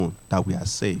that we are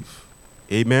saved.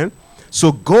 Amen.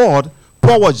 So Paul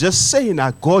was just saying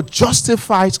that God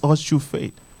justifies us through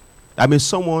faith. That means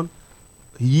someone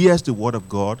hears the word of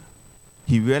God,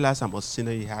 he realizes I'm a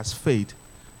sinner, he has faith,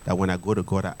 that when I go to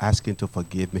God, I ask him to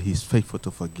forgive me, he's faithful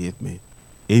to forgive me.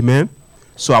 Amen.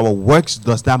 So our works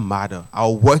does not matter.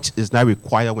 Our works is not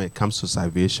required when it comes to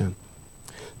salvation.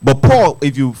 But Paul,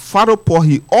 if you follow Paul,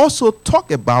 he also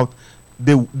talked about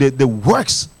the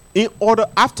works in order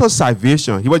after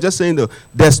salvation. He was just saying that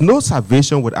there's no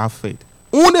salvation without faith.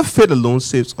 Only faith alone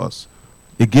saves us.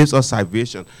 It gives us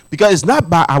salvation. Because it's not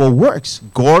by our works.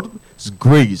 God's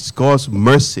grace, God's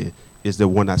mercy is the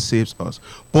one that saves us.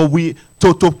 But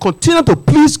to continue to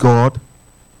please God,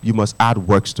 you must add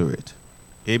works to it.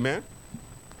 Amen.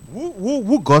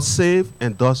 Who got saved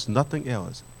and does nothing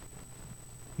else?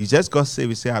 You just got saved.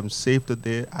 You say, I'm saved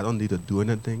today. I don't need to do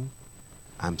anything.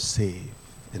 I'm saved.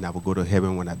 And I will go to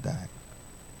heaven when I die.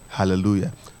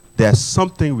 Hallelujah. There's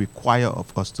something required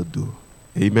of us to do.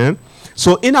 Amen.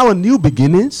 So in our new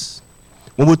beginnings,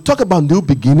 when we talk about new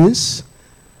beginnings,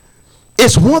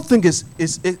 it's one thing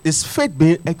is faith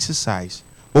being exercised.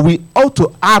 But we ought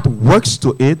to add works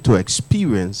to it to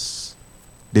experience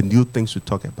the new things we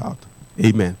talk about.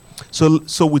 Amen.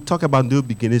 So we talk about new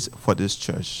beginnings for this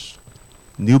church.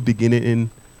 New beginning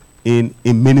in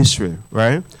ministry,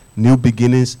 right? New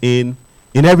beginnings in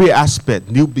every aspect.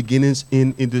 New beginnings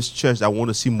in this church. I want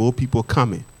to see more people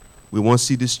coming. We want to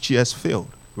see these chairs filled,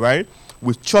 right?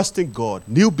 We're trusting God.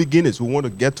 New beginnings. We want to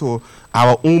get to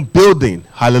our own building.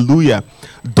 Hallelujah.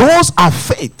 Those are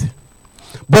faith.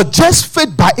 But just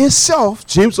faith by itself,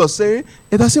 James was saying,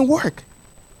 it doesn't work.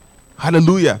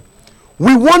 Hallelujah.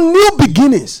 We want new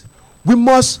beginnings. We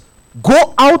must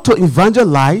go out to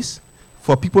evangelize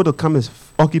for people to come and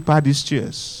occupy these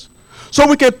chairs. So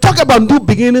we can talk about new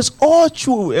beginnings all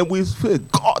through, and we say,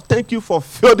 God, thank you for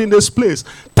filling this place.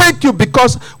 Thank you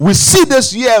because we see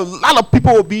this year, a lot of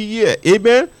people will be here.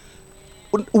 Amen.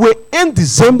 We're in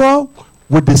December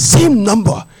with the same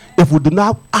number if we do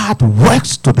not add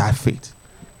works to that faith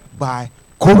by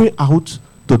going out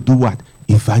to do what?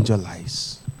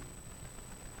 Evangelize.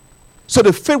 So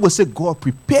the faith will say, God,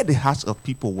 prepare the hearts of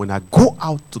people when I go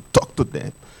out to talk to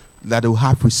them, that they will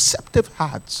have receptive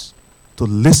hearts to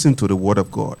listen to the word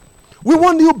of God. We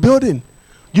want new building.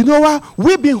 You know what?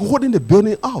 We've been holding the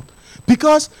building out.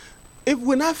 Because if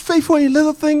we're not faithful in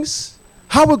little things,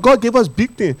 how will God give us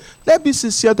big things? Let's be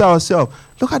sincere to ourselves.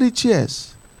 Look at the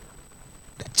chairs.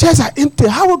 The chairs are empty.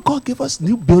 How will God give us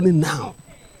new building now?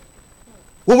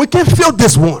 When we can fill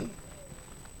this one.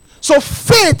 So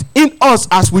faith in us,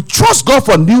 as we trust God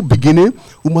for a new beginning,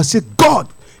 we must say, God,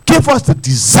 give us the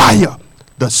desire,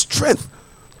 the strength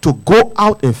to go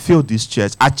out and fill this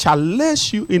church. I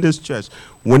challenge you in this church.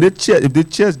 If the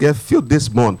church get filled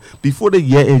this month, before the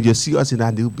year ends, you see us in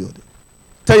that new building.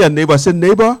 Tell your neighbor, say,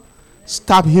 neighbor,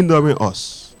 stop hindering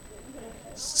us.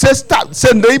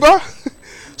 Say, neighbor,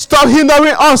 stop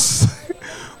hindering us.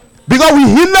 Because we're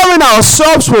hindering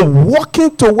ourselves from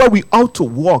walking to where we ought to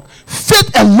walk.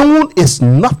 Faith alone is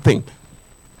nothing.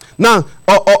 Now,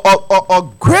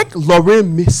 Greg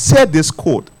Lorraine said this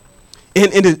quote.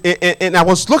 And I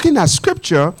was looking at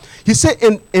scripture. He said,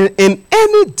 in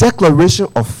any declaration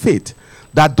of faith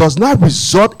that does not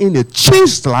result in a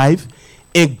changed life,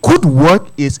 a good work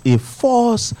is a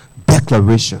false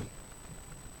declaration.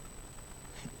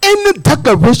 Any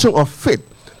declaration of faith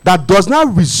that does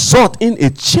not result in a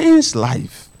changed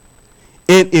life,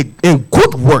 in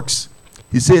good works,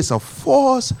 he says a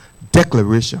false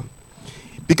declaration.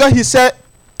 Because he said,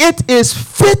 it is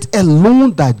faith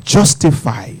alone that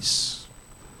justifies.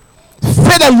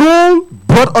 Faith alone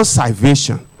brought us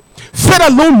salvation. Faith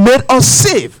alone made us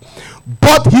saved.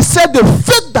 But he said the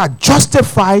faith that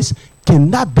justifies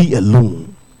cannot be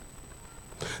alone.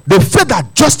 The faith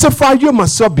that justifies you and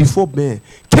myself before man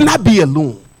cannot be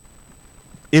alone.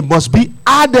 It must be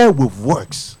added with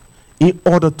works in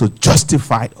order to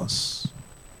justify us.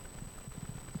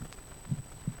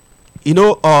 You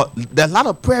know, there are a lot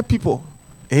of prayer people.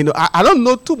 You know, I don't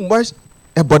know too much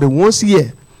about the ones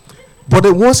here, but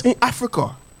the ones in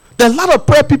Africa. There are a lot of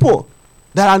prayer people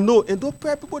that I know, and those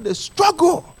prayer people, they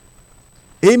struggle.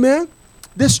 Amen.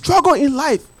 They struggle in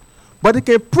life, but they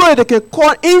can pray. They can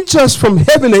call angels from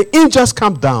heaven, and angels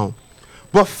come down.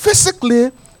 But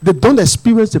physically, they don't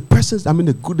experience the presence. I mean,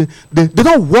 the good. They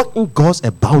don't walk in God's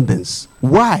abundance.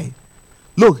 Why?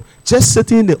 Look, just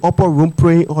sitting in the upper room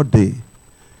praying all day,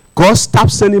 God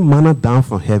stopped sending manna down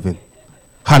from heaven.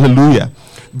 Hallelujah.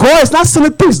 God is not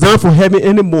sending things down from heaven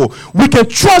anymore. We can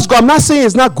trust God. I'm not saying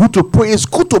it's not good to pray. It's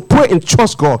good to pray and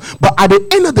trust God. But at the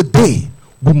end of the day,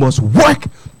 we must work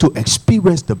to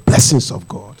experience the blessings of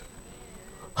God.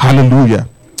 Hallelujah.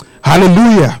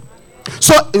 Hallelujah.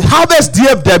 So, Harvest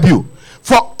DFW,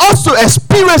 for us to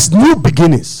experience new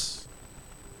beginnings.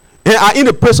 And I in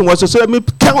the person worship, so let me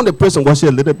count the person worship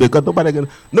a little bit because nobody going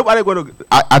to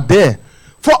are there.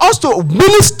 For us to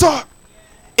minister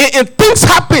and things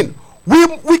happen,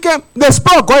 we can, the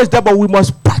Spirit of God is there, but we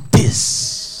must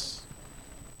practice.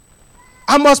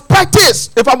 I must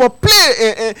practice. If I'm going to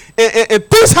play and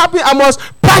things happen, I must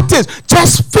practice.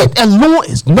 Just faith alone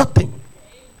is nothing.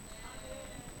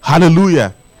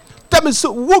 Hallelujah. Tell me,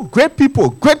 so what great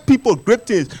people, great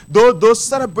things. Those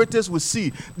celebrators we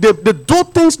see, they do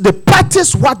things, they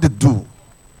practice what they do.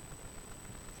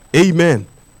 Amen.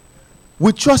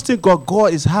 We trust in God.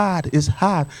 God is hard. It's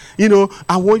hard. You know,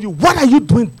 I want you, what are you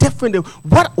doing differently?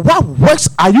 What works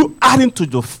are you adding to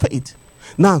your faith?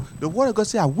 Now, the word of God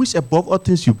says, I wish above all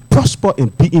things you prosper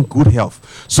and be in good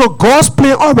health. So God's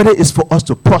plan already is for us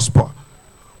to prosper.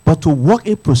 But to walk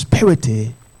in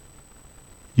prosperity,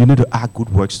 you need to add good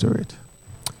works to it.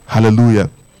 Hallelujah.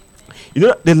 You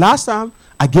know, the last time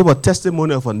I gave a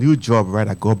testimony of a new job, right,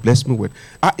 that God blessed me with.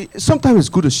 Sometimes it's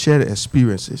good to share the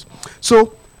experiences.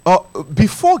 So,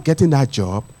 before getting that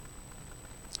job,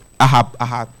 I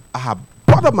had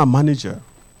brought up my manager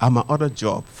at my other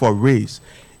job for a raise.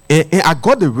 And I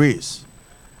got the raise.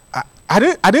 I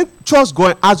didn't just go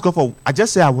and ask God for, I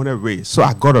just said I want a raise. So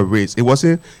I got a raise. It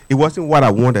wasn't what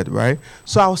I wanted, right?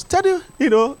 So I was telling, you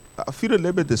know, I feel a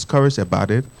little bit discouraged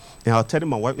about it. And I was telling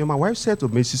my wife, and my wife said to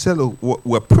me, she said, look,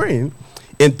 we're praying.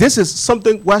 And this is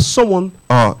something where someone,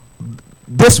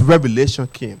 this revelation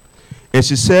came. And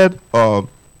she said,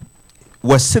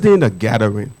 we're sitting in a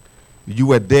gathering. You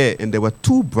were there, and there were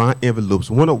two brown envelopes.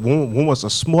 One was a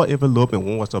small envelope, and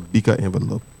one was a bigger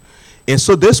envelope. And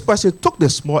so this person took the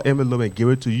small envelope and gave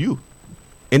it to you.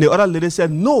 And the other lady said,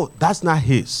 no, that's not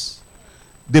his.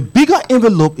 The bigger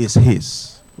envelope is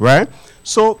his, right?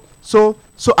 So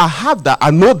I have that.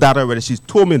 I know that already. She's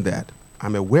told me that.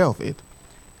 I'm aware of it.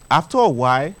 After a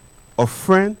while, a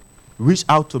friend reached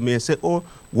out to me and said, oh,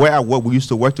 where I work, we used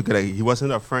to work together. He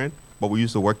wasn't a friend, but we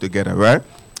used to work together, right?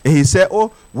 And he said,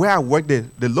 oh, where I work, they're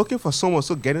looking for someone,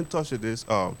 so get in touch with this,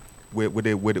 with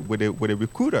a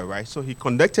recruiter, right? So he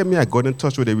connected me. I got in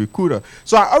touch with a recruiter.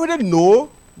 So I already know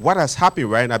what has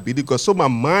happened right now, because so my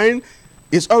mind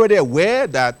is already aware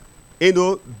that, you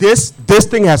know, this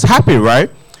thing has happened, right?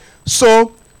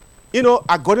 So, you know,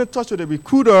 I got in touch with the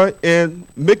recruiter, and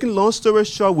making long story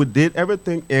short, we did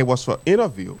everything, and it was for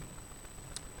interview.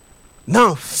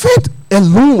 Now, faith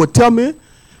alone would tell me,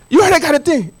 you already got a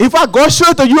thing. In fact, God showed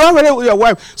it to you already with your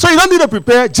wife. So you don't need to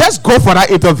prepare. Just go for that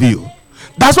interview.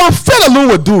 That's what faith alone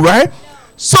would do, right?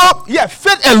 So, yeah,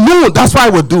 faith alone, that's what I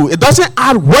would do. It doesn't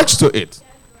add works to it.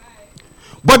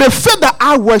 But the faith that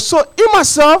adds works. So in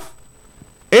myself,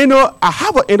 you know, I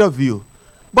have an interview.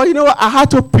 But you know what? I had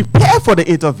to prepare for the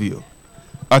interview.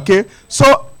 Okay?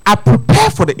 So I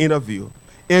prepared for the interview.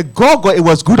 And God, it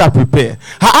was good I prepared.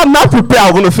 I'm not prepared,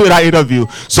 I'm going to fail that interview.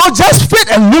 So just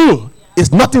faith alone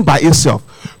is nothing by itself.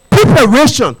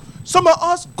 Preparation. Some of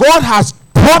us, God has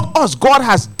brought us, God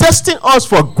has destined us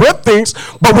for great things,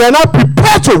 but we are not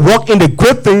prepared to walk in the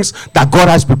great things that God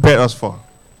has prepared us for.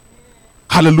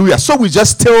 Hallelujah. So we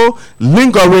just still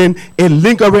lingering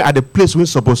at the place we're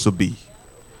supposed to be.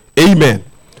 Amen.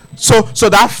 So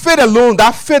that faith alone,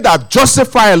 that faith that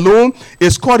justifies alone,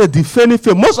 is called a defending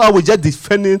faith. Most of us we just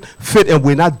defending faith, and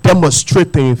we're not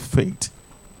demonstrating faith.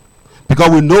 Because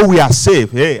we know we are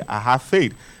saved. Hey, I have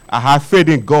faith. I have faith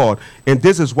in God. And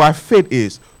this is why faith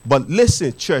is. But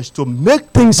listen, church, to make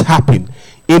things happen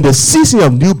in the season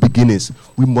of new beginnings,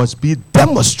 we must be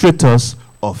demonstrators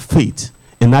of faith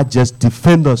and not just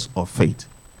defenders of faith.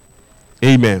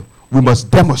 Amen. We must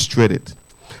demonstrate it.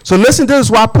 So listen, this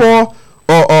is why Paul,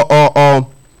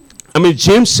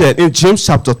 James said in James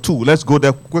chapter 2. Let's go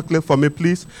there quickly for me,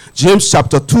 please. James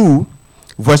chapter 2,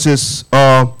 verses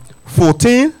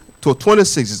 14 to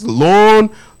 26. It's a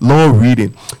long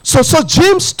reading. So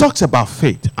James talks about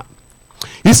faith.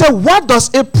 He said, what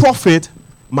does it profit,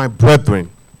 my brethren,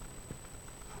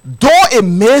 though a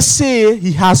man say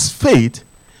he has faith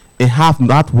and have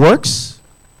not works?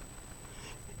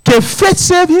 Can faith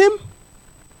save him?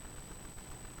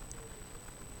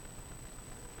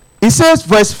 He says,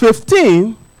 verse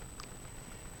 15.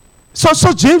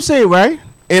 So James saying, right?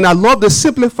 And I love the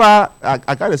simplified. I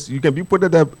got this. You can be put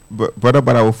it there, brother,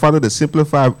 but I will follow the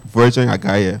simplified version I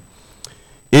got here.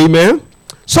 Amen.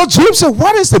 So James said,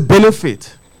 what is the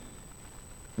benefit?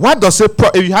 What does it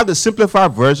if you have the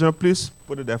simplified version, please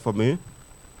put it there for me.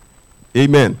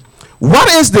 Amen. What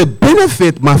is the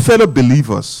benefit, my fellow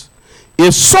believers,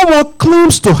 if someone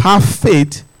claims to have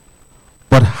faith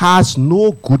but has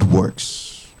no good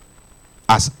works?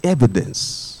 as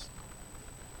evidence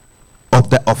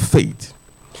of faith.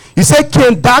 He said,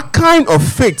 can that kind of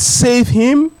faith save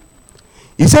him?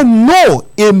 He said, no,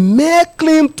 a mere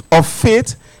claim of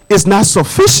faith is not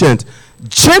sufficient.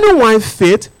 Genuine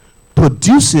faith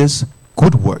produces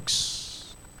good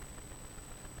works.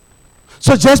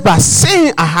 So just by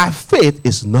saying I have faith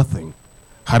is nothing.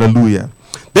 Hallelujah.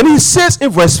 Then he says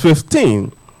in verse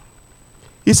 15,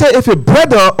 he said, if a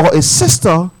brother or a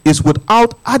sister is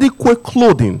without adequate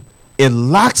clothing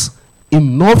and lacks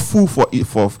enough food for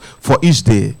each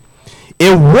day,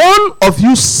 and one of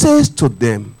you says to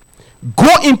them, go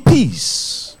in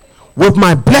peace with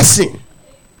my blessing.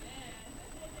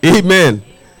 Amen.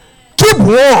 Keep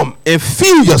warm and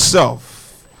feed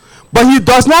yourself. But he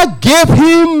does not give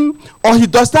him, or he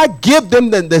does not give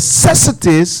them the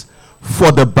necessities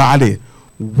for the body.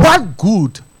 What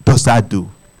good does that do?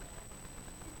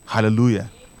 Hallelujah.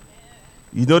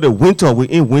 You know the winter, we're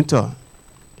in winter.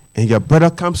 And your brother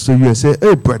comes to you and says,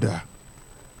 hey brother,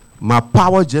 my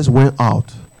power just went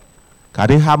out. I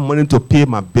didn't have money to pay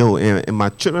my bill. And my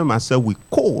children and myself, we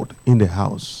cold in the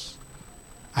house.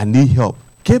 I need help.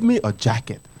 Give me a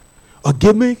jacket. Or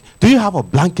do you have a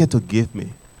blanket to give me?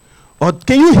 Or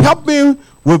can you help me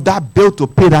with that bill to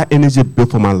pay that energy bill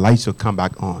for my lights to come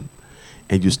back on?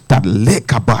 And you start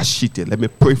lekabashite. Let me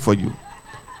pray for you.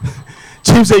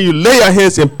 James said, you lay your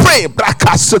hands and pray.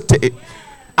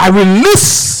 I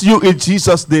release you in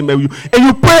Jesus' name. And you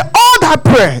pray all that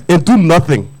prayer and do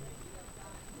nothing.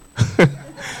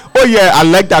 Oh yeah, I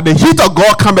like that. The heat of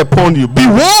God come upon you. Be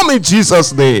warm in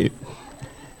Jesus' name.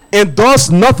 And does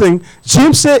nothing.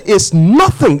 James said it's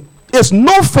nothing. It's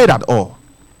no faith at all.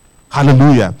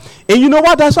 Hallelujah. And you know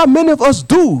what? That's what many of us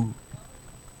do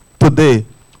today.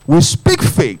 We speak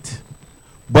faith,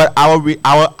 but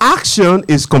our action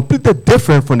is completely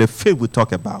different from the faith we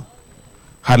talk about.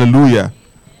 Hallelujah.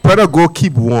 Brother, go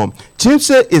keep warm. James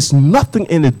said it's nothing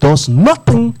and it does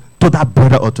nothing to that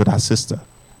brother or to that sister.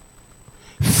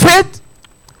 Faith,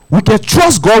 we can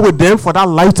trust God with them for that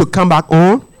light to come back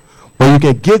on, but you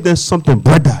can give them something,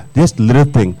 brother, this little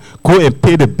thing. Go and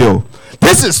pay the bill.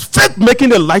 This is faith making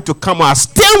the light to come on. I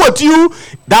stand with you.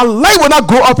 That light will not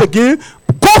go up again.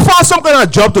 Go find some kind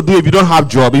of job to do if you don't have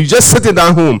job. You're just sitting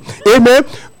down home. Amen.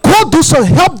 Go do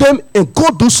something. Help them and go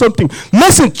do something.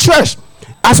 Listen, church,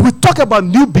 as we talk about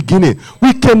new beginning,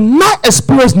 we cannot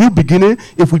experience new beginning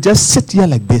if we just sit here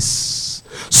like this.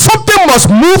 Something must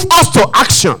move us to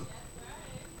action.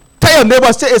 Tell your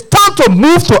neighbor, say, it's time to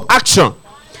move to action.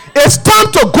 It's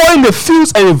time to go in the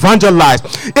fields and evangelize.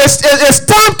 It's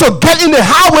time to get in the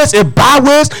highways and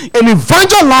byways and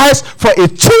evangelize for a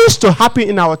change to happen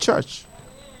in our church.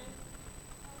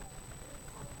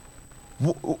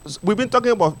 We've been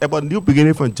talking about new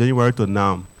beginning from January to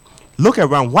now. Look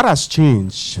around. What has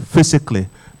changed physically?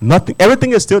 Nothing.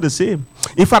 Everything is still the same.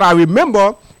 In fact, I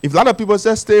remember if a lot of people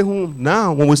said stay home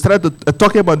now, when we started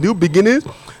talking about new beginnings,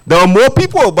 there are more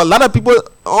people, but a lot of people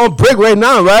on break right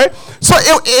now, right? So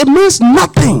it means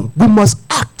nothing. We must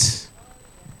act.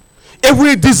 If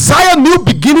we desire new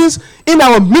beginnings in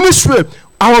our ministry,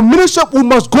 we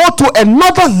must go to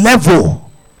another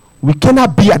level. We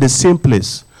cannot be at the same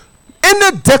place.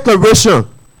 Any declaration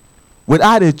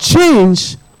without a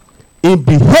change in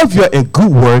behavior and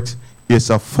good works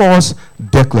is a false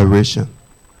declaration.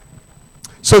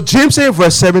 So James said in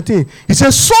verse 17, he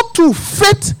says, so to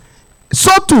faith,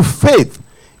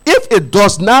 if it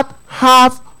does not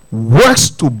have works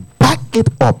to back it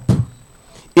up,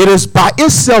 it is by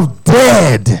itself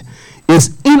dead.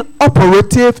 It's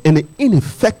inoperative and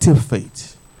ineffective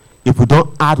faith if we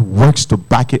don't add works to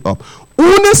back it up.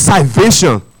 Only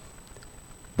salvation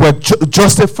will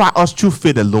justify us through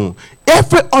faith alone.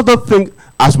 Every other thing,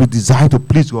 as we desire to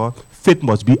please God, faith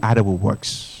must be added with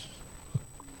works.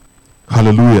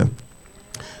 Hallelujah.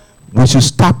 We should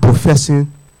start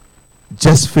professing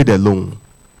just faith alone.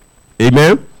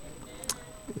 Amen.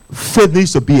 Faith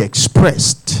needs to be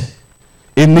expressed.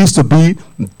 It needs to be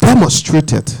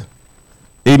demonstrated.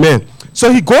 Amen.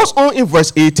 So he goes on in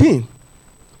verse 18.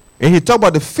 And he talks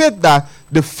about the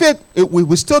faith,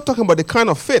 we're still talking about the kind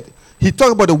of faith. He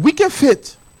talked about the wicked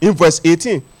faith in verse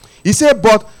 18. He said,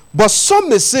 but some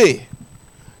may say,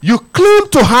 you claim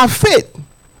to have faith,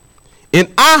 and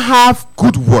I have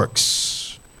good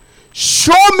works.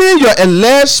 Show me your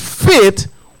alleged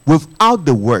faith without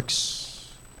the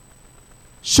works.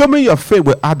 Show me your faith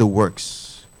without the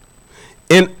works.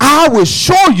 And I will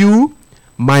show you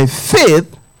my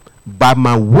faith by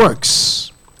my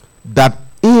works. That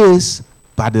is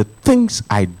by the things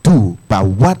I do, by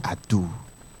what I do.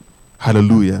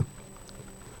 Hallelujah.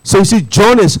 So you see,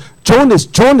 James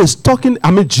is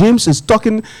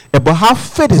talking about how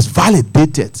faith is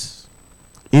validated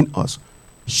in us.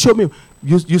 Show me.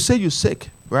 You say you're sick,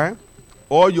 right?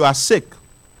 Or you are sick.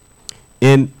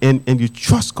 And you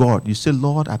trust God. You say,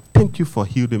 Lord, I thank you for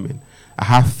healing me. I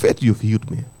have faith you've healed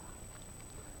me.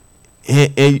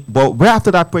 But right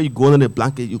after that prayer, you go on the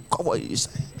blanket, you cover it, you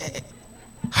say, hey,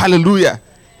 hallelujah.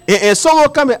 And someone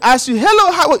come and ask you,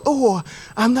 hello, how are you? Oh,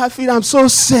 I'm so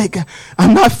sick.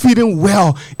 I'm not feeling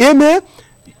well. Amen.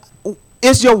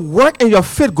 Is your work and your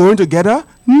faith going together?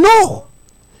 No.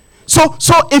 So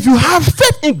if you have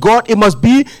faith in God, it must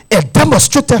be a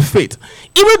demonstrated faith.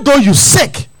 Even though you're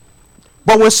sick,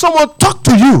 but when someone talk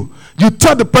to you, you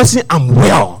tell the person, I'm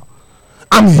well.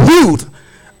 I'm healed.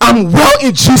 I'm well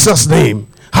in Jesus' name.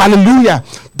 Hallelujah.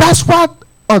 That's what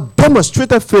a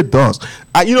demonstrated faith does.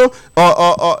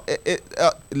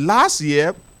 Last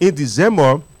year in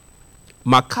December,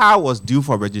 my car was due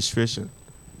for registration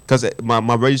because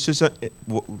my registration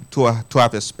to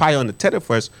have expired on the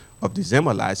 31st of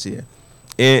December last year,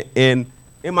 and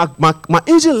my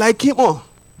engine light came on.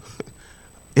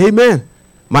 Amen.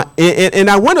 And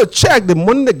I went to check the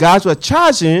money the guys were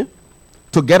charging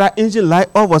to get that engine light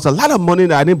off was a lot of money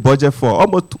that I didn't budget for,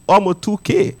 almost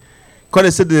 $2,000. Because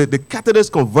they said the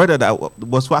catalyst converter that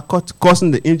was what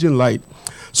causing the engine light.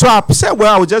 So I said,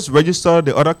 well, I will just register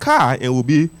the other car and we'll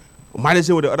be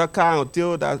managing with the other car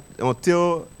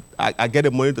until I get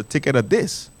the money to take care of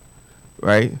this,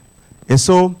 right? And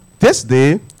so this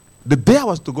day, the day I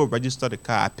was to go register the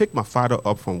car, I picked my father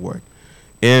up from work,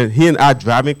 and he and I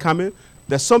driving coming.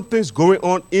 There's some things going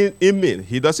on in me.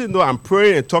 He doesn't know I'm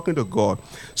praying and talking to God.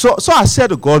 So I said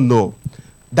to God, no.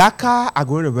 That car, I'm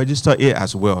going to register it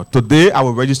as well. Today, I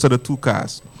will register the 2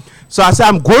 cars. So I said,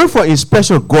 I'm going for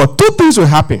inspection. God, 2 things will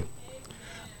happen.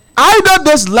 Either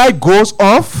this light goes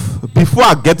off before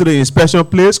I get to the inspection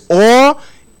place, or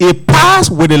it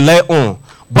passes with the light on.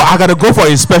 But I got to go for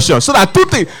inspection. So that 2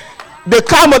 things.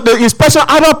 The inspection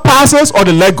either passes or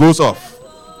the light goes off.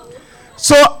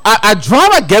 So I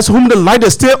drive, I guess, home, the light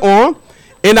is still on,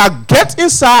 and I get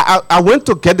inside. I went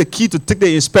to get the key to take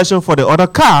the inspection for the other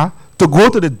car to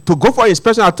go for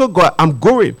inspection. I told God, I'm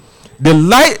going. The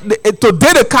light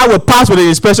today the car will pass with the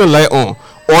inspection light on,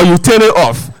 or you turn it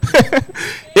off.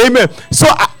 Amen. So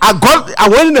I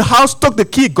went in the house, took the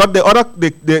key, got the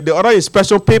other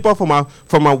inspection paper for my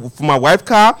wife's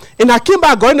car, and I came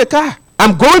back, got in the car.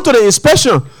 I'm going to the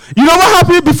inspection. You know what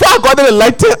happened before I got there, the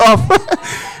light turned off.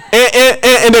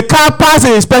 And the car passed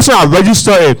the inspection, I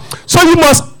register it. So you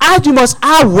must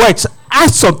add works, add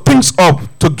some things up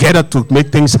together to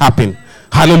make things happen.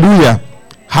 Hallelujah.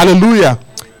 Hallelujah.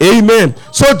 Amen.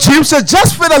 So James said,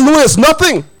 just faith alone is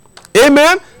nothing.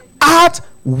 Amen. Add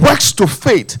works to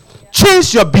faith.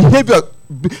 Change your behavior.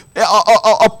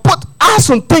 Or add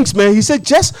some things, man. He said,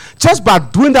 just by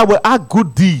doing that, we'll add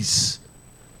good deeds.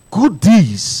 Good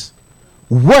deeds.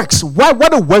 Works. What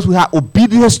the works we have?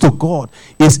 Obedience to God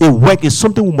is a work. It's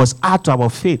something we must add to our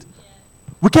faith.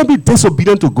 We can't be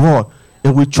disobedient to God,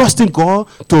 and we're trusting God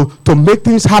to make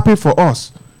things happen for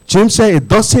us. James said it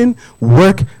doesn't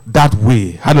work that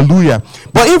way. Hallelujah.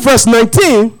 But in verse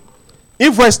 19,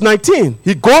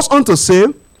 he goes on to say,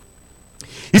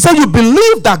 he said, you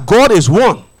believe that God is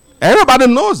one. Everybody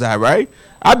knows that, right?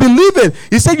 I believe it.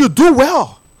 He said, you do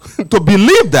well to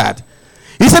believe that.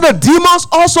 He said the demons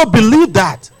also believe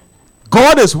that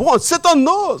God is one. Satan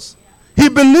knows. He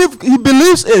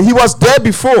believes it. He was there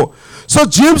before. So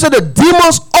James said the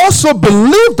demons also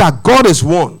believe that God is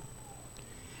one.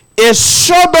 And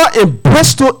shudder and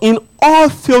bristle in all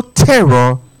feel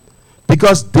terror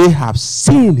because they have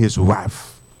seen his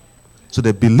wrath. So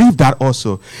they believe that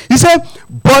also. He said,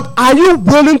 but are you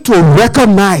willing to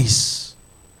recognize?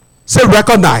 Say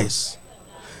recognize.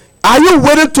 Are you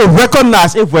willing to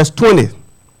recognize in verse 20?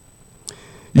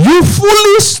 You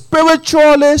fully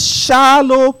spiritually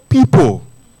shallow people,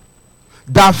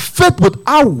 that faith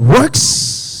without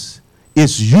works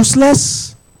is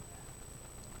useless.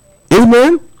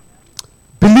 Amen.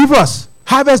 Believers,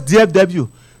 Harvest DFW,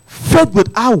 faith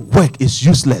without work is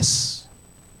useless.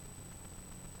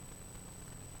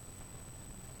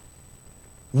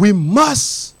 We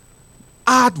must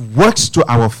add works to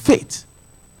our faith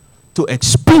to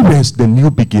experience the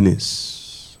new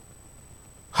beginnings.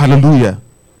 Hallelujah.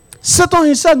 Satan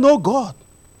himself knows God.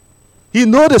 He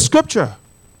knows the scripture.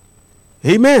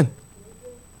 Amen.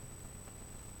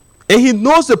 And he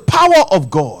knows the power of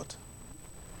God.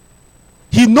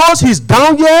 He knows he's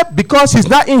down here because he's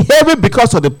not in heaven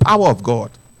because of the power of God.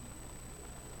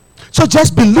 So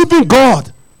just believing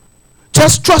God,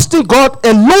 just trusting God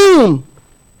alone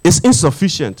is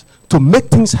insufficient to make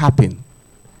things happen.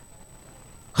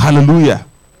 Hallelujah.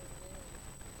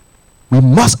 We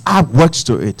must add works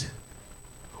to it.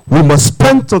 We must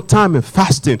spend some time in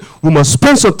fasting. We must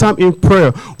spend some time in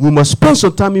prayer. We must spend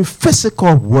some time in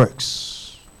physical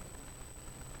works.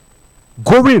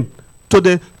 Going to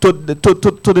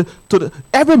the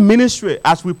every ministry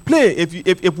as we play.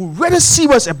 If we're really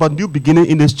serious about new beginning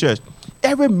in this church,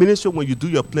 every ministry when you do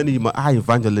your planning, you must add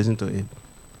evangelism to it.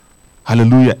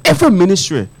 Hallelujah. Every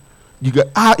ministry, you got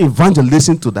add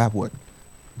evangelism to that word.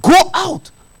 Go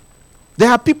out. There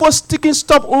are people sticking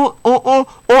stuff on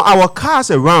our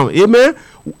cars around. Amen.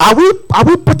 Are we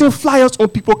putting flyers on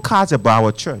people's cars about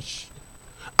our church?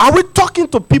 Are we talking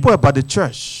to people about the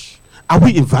church? Are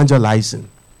we evangelizing?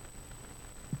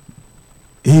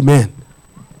 Amen.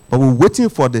 But we're waiting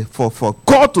for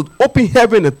God to open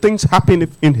heaven and things happen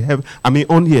in heaven.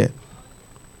 On here.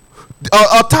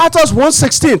 Titus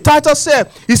 1:16. Titus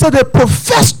said, he said they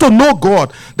profess to know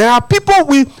God. There are people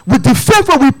we defend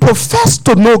for we profess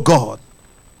to know God.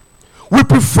 We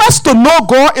profess to know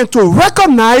God and to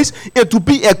recognize and to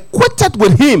be acquainted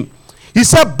with Him. He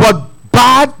said, but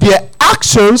by their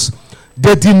actions,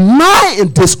 they deny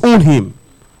and disown Him.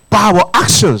 By our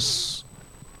actions.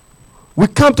 We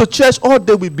come to church all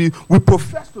day, we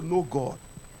profess to know God.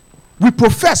 We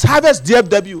profess, Harvest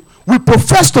DFW, we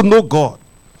profess to know God.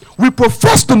 We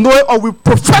profess to know it, or we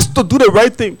profess to do the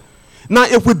right thing. Now,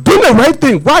 if we do the right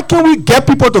thing, why can't we get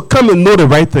people to come and know the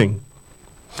right thing?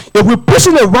 If we're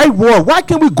pushing the right word, why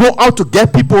can't we go out to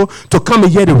get people to come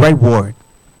and hear the right word?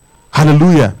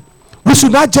 Hallelujah. We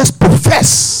should not just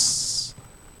profess.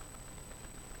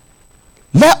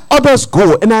 Let others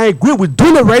go. And I agree, we're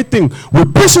doing the right thing. We're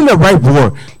pushing the right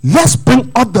word. Let's bring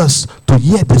others to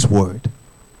hear this word.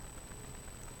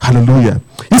 Hallelujah.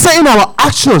 He said in our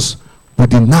actions, we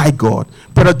deny God.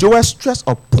 Brother Joel stressed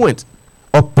a point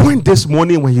this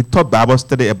morning when he taught Bible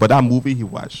study about that movie he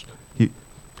watched.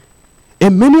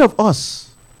 And many of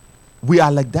us, we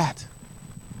are like that.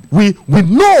 We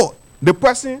know the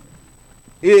person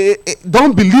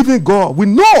don't believe in God. We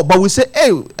know, but we say,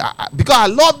 hey, because I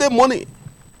love the money.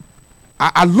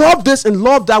 I love this and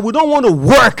love that. We don't want to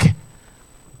work.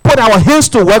 Put our hands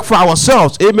to work for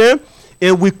ourselves. Amen.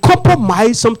 And we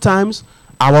compromise sometimes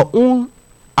our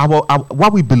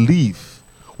what we believe.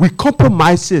 We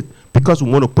compromise it because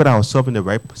we want to put ourselves in the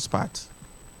right spot.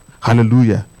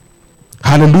 Hallelujah.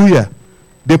 Hallelujah.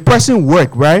 The person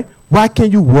work, right? Why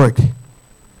can't you work?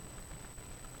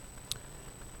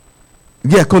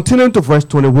 Yeah, continuing to verse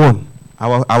 21.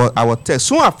 Our text.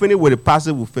 Soon I finish with the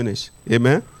passage, we'll finish.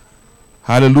 Amen.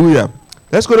 Hallelujah.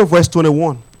 Let's go to verse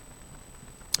 21.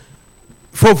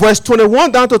 From verse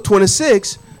 21 down to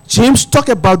 26, James talk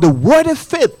about the word of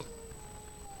faith.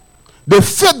 The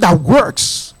faith that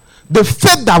works. The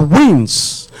faith that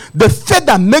wins. The faith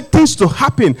that makes things to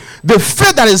happen. The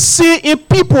faith that is seen in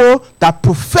people that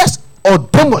profess or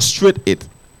demonstrate it.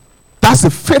 That's the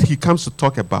faith he comes to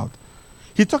talk about.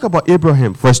 He talked about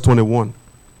Abraham, verse 21.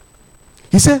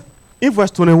 He said, in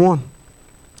verse 21,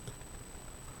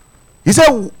 he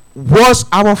said, was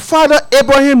our father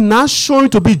Abraham not shown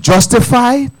to be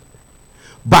justified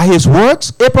by his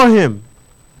works? Abraham.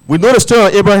 We know the story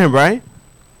of Abraham, right?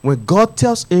 When God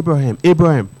tells Abraham,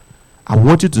 Abraham, I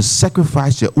want you to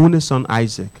sacrifice your only son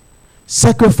Isaac.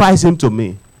 Sacrifice him to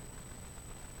me.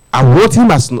 I want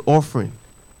him as an offering.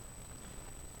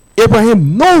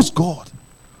 Abraham knows God.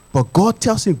 But God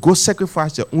tells him, go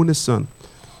sacrifice your only son.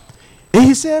 And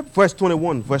he said, verse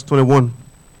 21. Verse 21.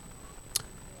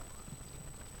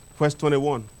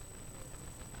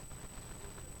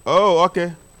 Oh,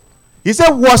 okay. He said,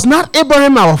 was not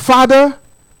Abraham our father?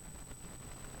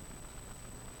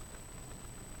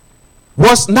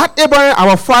 Was not Abraham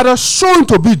our father shown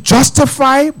to be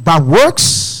justified by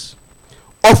works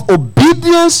of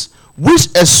obedience which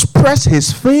express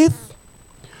his faith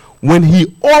when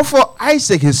he offered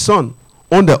Isaac his son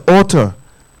on the altar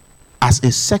as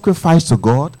a sacrifice to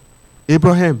God?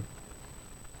 Abraham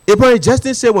just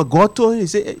didn't say what God told him.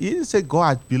 He didn't say,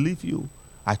 God, I believe you.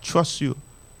 I trust you.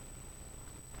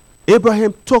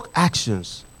 Abraham took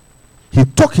actions. He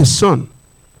took his son,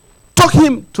 took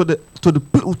him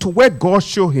to where God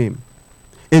showed him.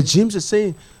 And James is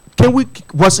saying,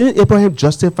 wasn't Abraham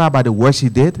justified by the works he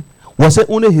did? Was it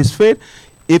only his faith?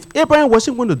 If Abraham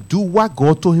wasn't going to do what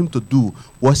God told him to do,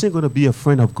 wasn't going to be a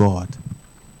friend of God?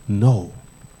 No.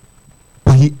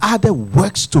 But he added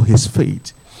works to his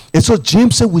faith. And so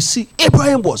James said, we see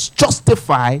Abraham was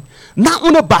justified not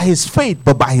only by his faith,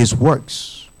 but by his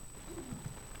works.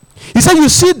 He said, you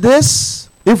see this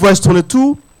in verse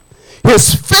 22?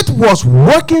 His faith was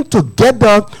working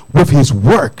together with his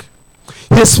work.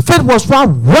 His faith was not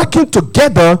working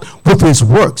together with his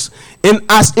works. And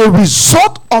as a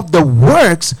result of the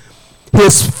works,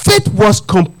 his faith was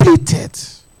completed,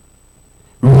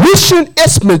 reaching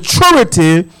its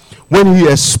maturity when he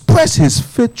expressed his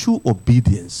faithful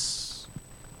obedience.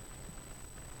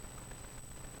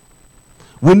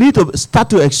 We need to start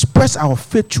to express our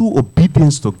faithful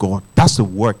obedience to God. That's the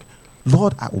work.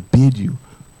 Lord, I obeyed you.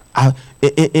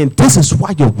 And this is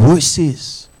what your word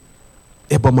says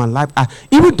about my life.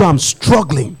 Even though I'm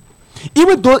struggling,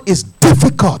 even though it's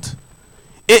difficult,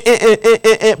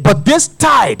 but this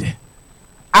tithe,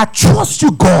 I trust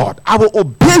you, God. I will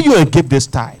obey you and give this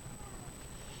tithe.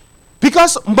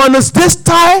 Because minus this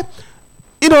tithe,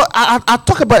 I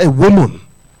talk about a woman.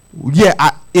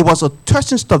 Yeah, it was a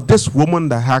touching stuff. This woman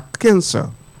that had cancer.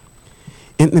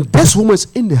 And this woman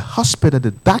is in the hospital.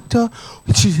 The doctor,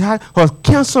 she had her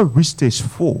cancer reached stage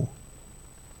 4.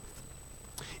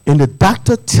 And the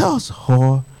doctor tells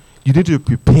her, you need to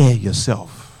prepare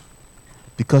yourself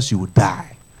because you will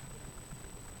die.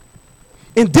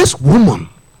 And this woman,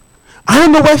 I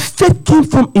don't know where faith came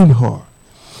from in her.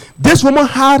 This woman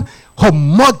had her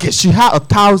mortgage. She had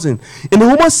 1,000. And the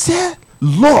woman said,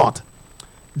 Lord,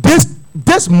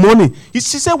 this money, she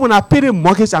said, when I pay the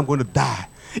mortgage, I'm going to die.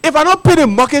 If I don't pay the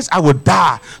mortgage, I will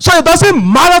die. So it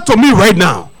doesn't matter to me right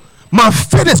now. My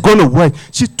faith is going to work.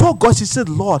 She told God, she said,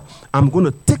 Lord, I'm going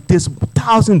to take this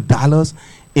 $1,000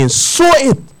 and sow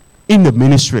it in the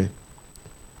ministry.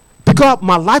 Because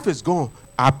my life is gone.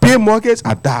 I pay mortgage,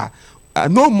 I die.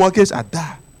 No mortgage, I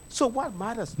die. So what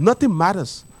matters? Nothing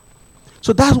matters.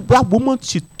 So that woman,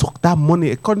 she took that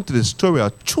money, according to the story, a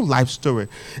true life story.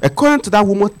 According to that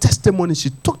woman's testimony, she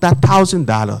took that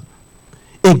 $1,000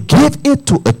 and gave it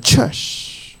to a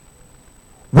church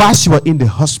while she was in the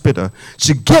hospital.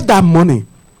 She gave that money.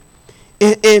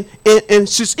 And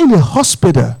she's in the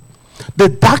hospital. The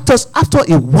doctors, after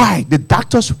a while, the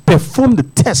doctors performed the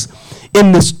test.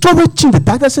 In the story change, the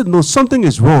doctor said, no, something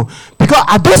is wrong. Because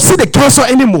I don't see the cancer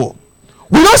anymore.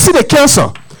 We don't see the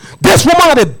cancer. This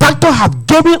woman that the doctor had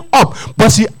given up,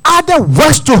 but she added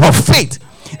words to her faith.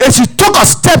 And she took a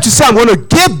step to say, I'm going to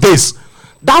give this.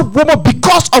 That woman,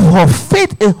 because of her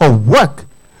faith in her work,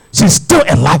 she's still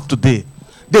alive today.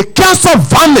 The cancer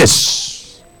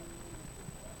vanished.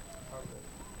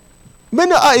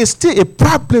 Many it's still a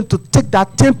problem to take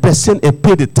that 10% and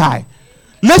pay the tithe.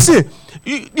 Listen,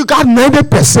 you got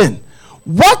 90%.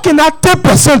 What can that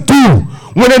 10% do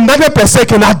when the 90%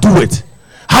 cannot do it?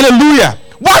 Hallelujah.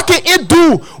 What can it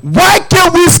do? Why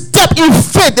can't we step in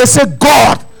faith and say,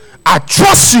 God, I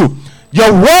trust you.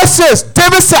 Your word says,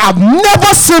 David said, I've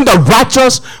never seen the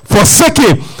righteous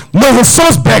forsaken, nor his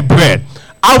sons beg bread.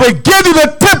 I will give you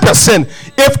the 10%.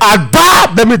 If I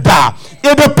die, let me die.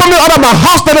 If they put me out of my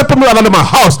house, let them put me out of my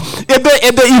house. If they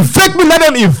evict me, let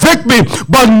them evict me.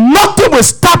 But nothing will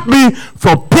stop me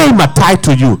from paying my tithe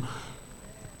to you.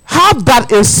 Have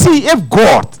that and see if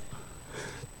God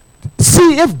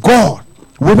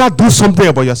will not do something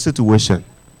about your situation.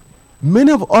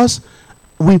 Many of us,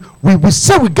 we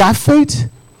say we got faith,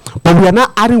 but we are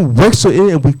not adding works to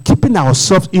it, and we're keeping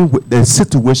ourselves in with the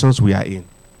situations we are in.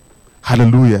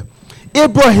 Hallelujah.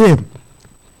 Abraham,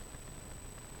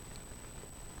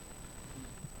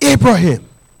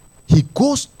 he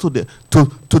goes to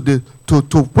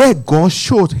where God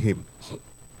showed him.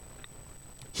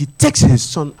 He takes his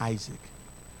son Isaac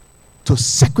to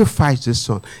sacrifice his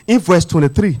son. In verse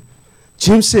 23,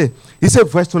 James said,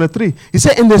 verse 23, he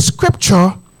said, and the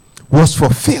scripture was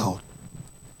fulfilled.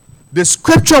 The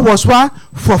scripture was what?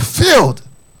 Fulfilled.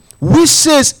 Which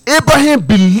says, Abraham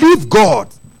believed God,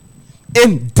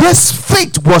 and this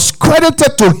faith was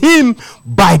credited to him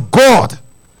by God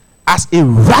as a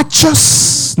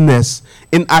righteousness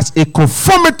and as a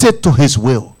conformity to his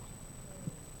will.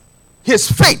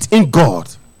 His faith in God.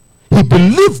 He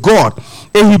believed God,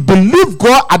 and he believed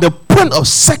God at the point of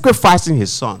sacrificing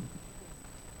his son.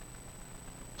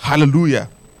 Hallelujah.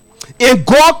 And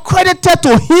God credited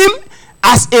to him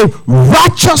as a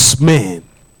righteous man.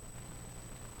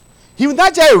 He was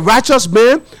not just a righteous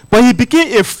man, but he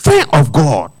became a friend of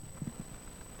God.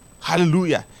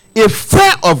 Hallelujah. A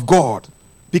friend of God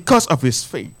because of his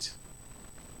faith.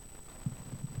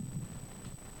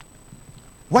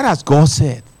 What has God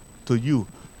said to you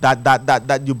that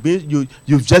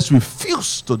you've just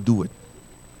refused to do it?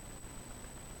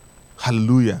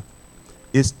 Hallelujah.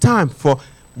 It's time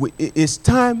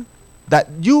that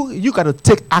you got to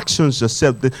take actions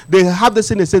yourself. They have this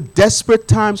thing, they say desperate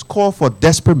times call for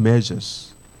desperate measures.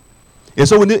 And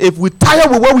so if we tire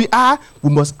with where we are,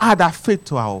 we must add that faith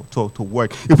to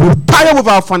work. If we tire with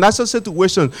our financial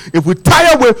situation, if we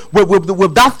tire with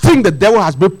that thing the devil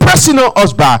has been pressing on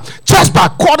us by, just by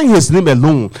calling his name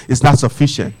alone, it's not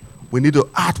sufficient. We need to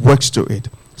add works to it.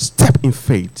 Step in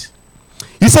faith.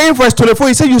 He said in verse 24,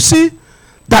 he said, you see,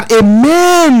 that a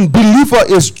man believer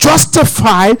is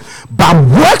justified by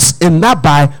works and not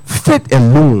by faith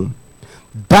alone.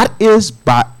 That is,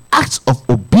 by acts of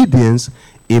obedience,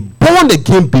 a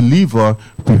born-again believer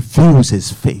reveals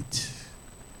his faith.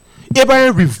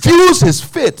 Abraham reveals his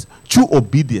faith through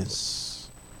obedience.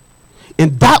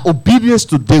 In that obedience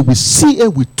today, we see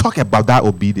it, we talk about that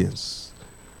obedience.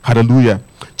 Hallelujah.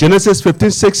 Genesis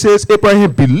 15:6 says,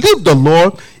 Abraham believed the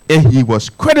Lord, and he was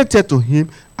credited to him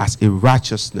as a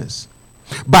righteousness.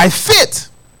 By faith,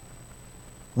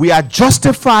 we are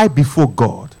justified before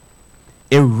God.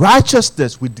 In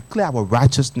righteousness, we declare our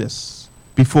righteousness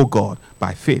before God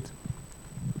by faith.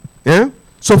 Yeah?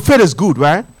 So faith is good,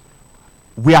 right?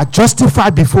 We are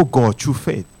justified before God through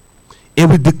faith. And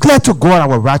we declare to God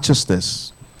our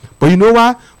righteousness. But you know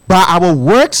what? By our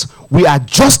works, we are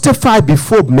justified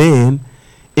before man,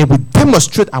 and we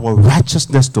demonstrate our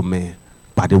righteousness to man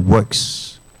by the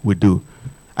works we do.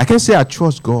 I can say I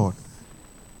trust God.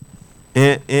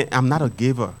 And I'm not a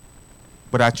giver,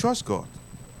 but I trust God.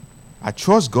 I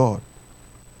trust God.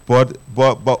 But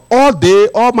all day,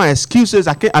 all my excuses,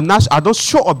 I don't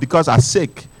show up because I'm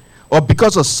sick or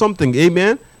because of something.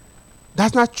 Amen.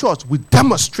 That's not trust. We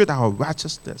demonstrate our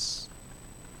righteousness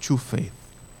through faith.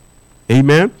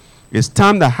 Amen. It's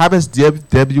time that Harvest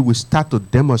DFW will start to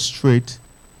demonstrate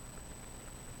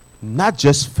not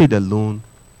just faith alone,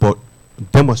 but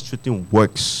demonstrating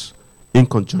works in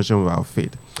conjunction with our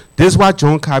faith. This is what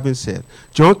John Calvin said.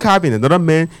 John Calvin, another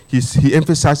man, he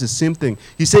emphasized the same thing.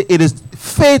 He said, it is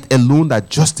faith alone that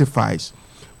justifies,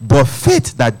 but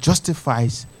faith that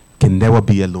justifies can never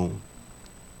be alone.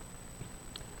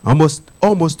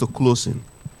 Almost to closing.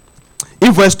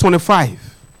 In verse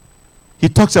 25, he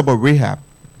talks about Rahab.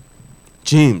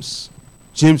 James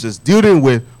is dealing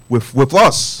with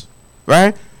us,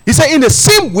 right? He said, in the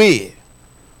same way,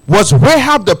 was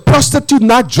Rahab the prostitute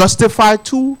not justified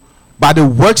too by the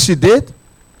work she did?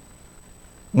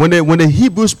 When the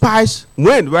Hebrew spies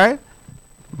went, right?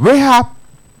 Rahab,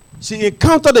 she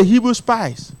encountered the Hebrew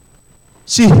spies.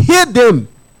 She hid them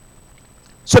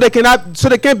so they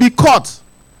can't be caught.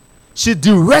 She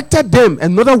directed them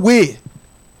another way.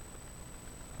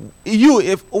 You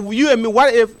and me,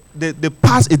 what if they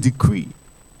pass a decree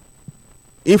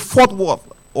in Fort Worth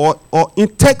or in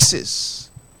Texas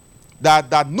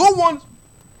that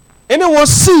anyone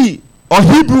see a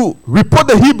Hebrew, report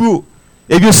the Hebrew.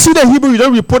 If you see the Hebrew, you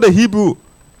don't report the Hebrew,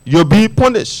 you'll be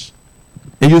punished.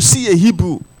 And you see a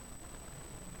Hebrew,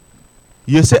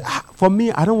 you say, for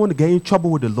me, I don't want to get in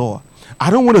trouble with the law. I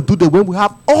don't want to do that when we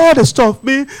have all the stuff.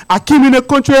 Me, I came in the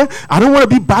country, I don't want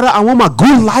to be better, I want my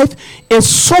good life. And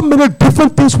so many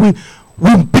different things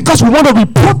because we want to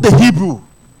report the Hebrew.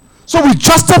 So we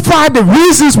justify the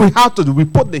reasons we have to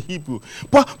report the Hebrew.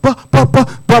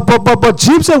 But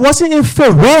James said, wasn't in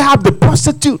faith. Rahab the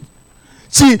prostitute.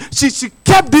 She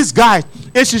kept these guys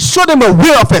and she showed them a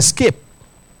way of escape.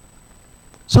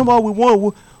 Somehow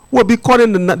we'll be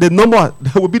calling the number.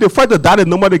 That will be the first to die the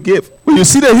number they gave. When you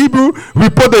see the Hebrew,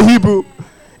 report the Hebrew.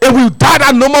 And we die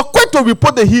that number, quick to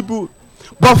report the Hebrew.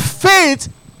 But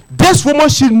faith, this woman,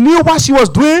 she knew what she was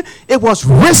doing. It was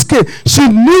risky. She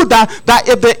knew that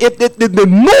if they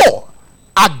know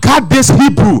I got this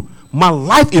Hebrew, my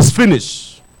life is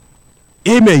finished.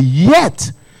 Amen.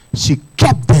 Yet she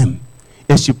kept them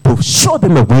and she showed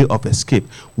them a way of escape.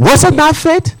 Wasn't that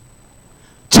faith?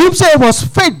 James said it was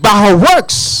faith by her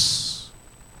works.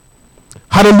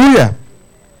 Hallelujah.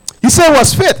 He said it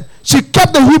was faith. She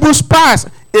kept the Hebrew spies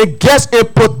against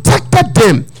and protected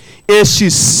them. And she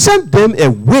sent them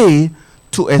away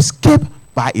to escape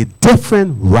by a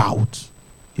different route.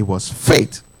 It was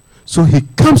faith. So he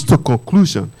comes to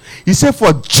conclusion. He said,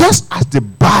 for just as the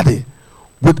body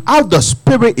without the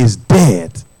spirit is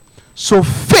dead, so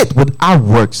faith without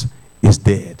works is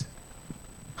dead.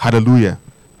 Hallelujah.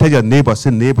 Tell your neighbor,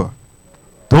 say, neighbor,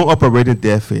 don't operate in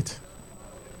their faith.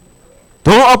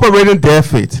 Don't operate in their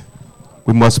faith.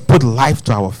 We must put life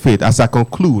to our faith. As I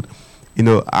conclude,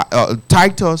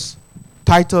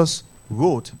 Titus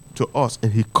wrote to us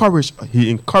and he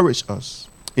encouraged us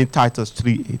in Titus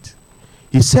 3:8.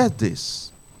 He said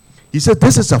this. He said,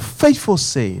 this is a faithful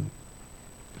saying.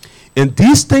 And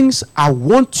these things I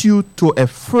want you to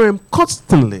affirm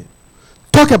constantly.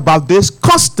 Talk about this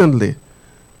constantly.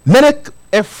 Let it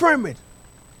affirm it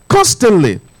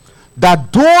constantly.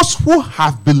 That those who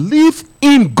have believed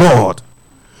in God,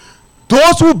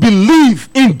 those who believe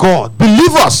in God,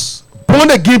 believers,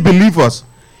 born again believers,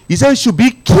 he said, should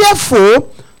be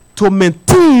careful to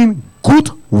maintain good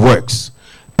works.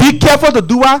 Be careful to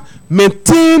do what?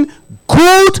 Maintain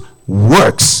good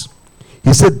works.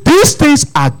 He said, these things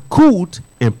are good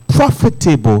and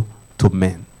profitable to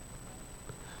men.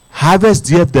 Harvest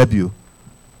DFW,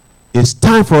 it's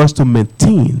time for us to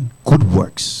maintain good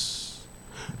works.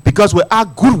 Because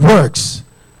without good works,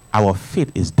 our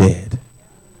faith is dead.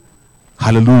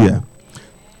 Hallelujah.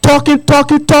 Talking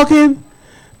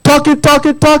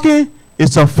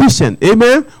is sufficient.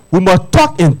 Amen. We must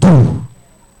talk and do.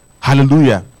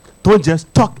 Hallelujah. Don't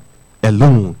just talk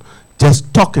alone.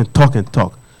 Just talk and talk and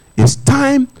talk. It's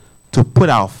time to put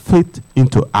our faith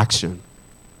into action.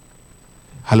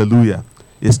 Hallelujah.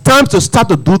 It's time to start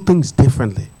to do things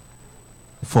differently.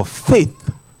 For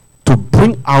faith to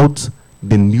bring out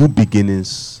the new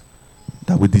beginnings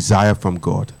that we desire from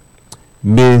God.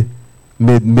 May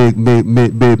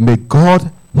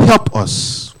God help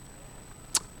us.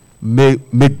 May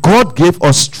God give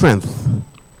us strength.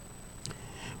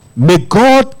 May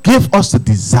God give us the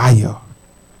desire.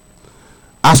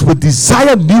 As we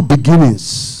desire new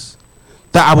beginnings,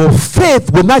 that our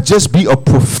faith will not just be a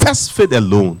professed faith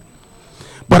alone,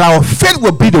 but our faith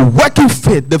will be the working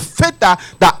faith, the faith that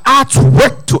adds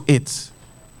work to it.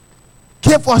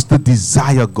 Give us the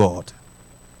desire, God.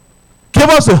 Give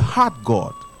us a heart,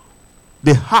 God.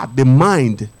 The heart, the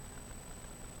mind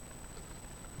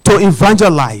to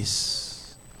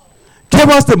evangelize. Give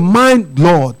us the mind,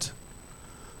 Lord,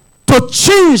 to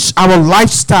change our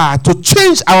lifestyle, to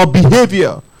change our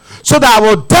behavior, so that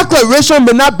our declaration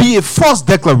may not be a false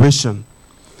declaration.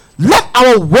 Let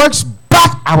our works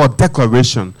back our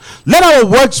declaration. Let our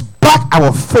works back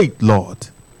our faith, Lord.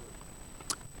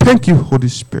 Thank you, Holy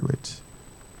Spirit.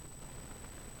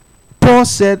 Paul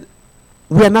said,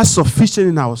 we are not sufficient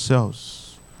in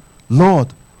ourselves.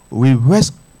 Lord, we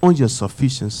rest on your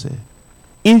sufficiency.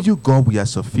 In you, God, we are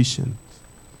sufficient.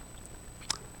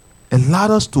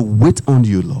 Allow us to wait on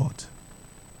you, Lord,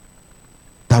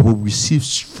 that we receive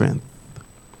strength.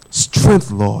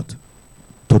 Strength, Lord,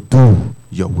 to do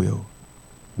your will.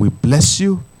 We bless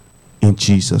you in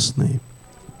Jesus' name.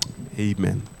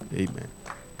 Amen. Amen.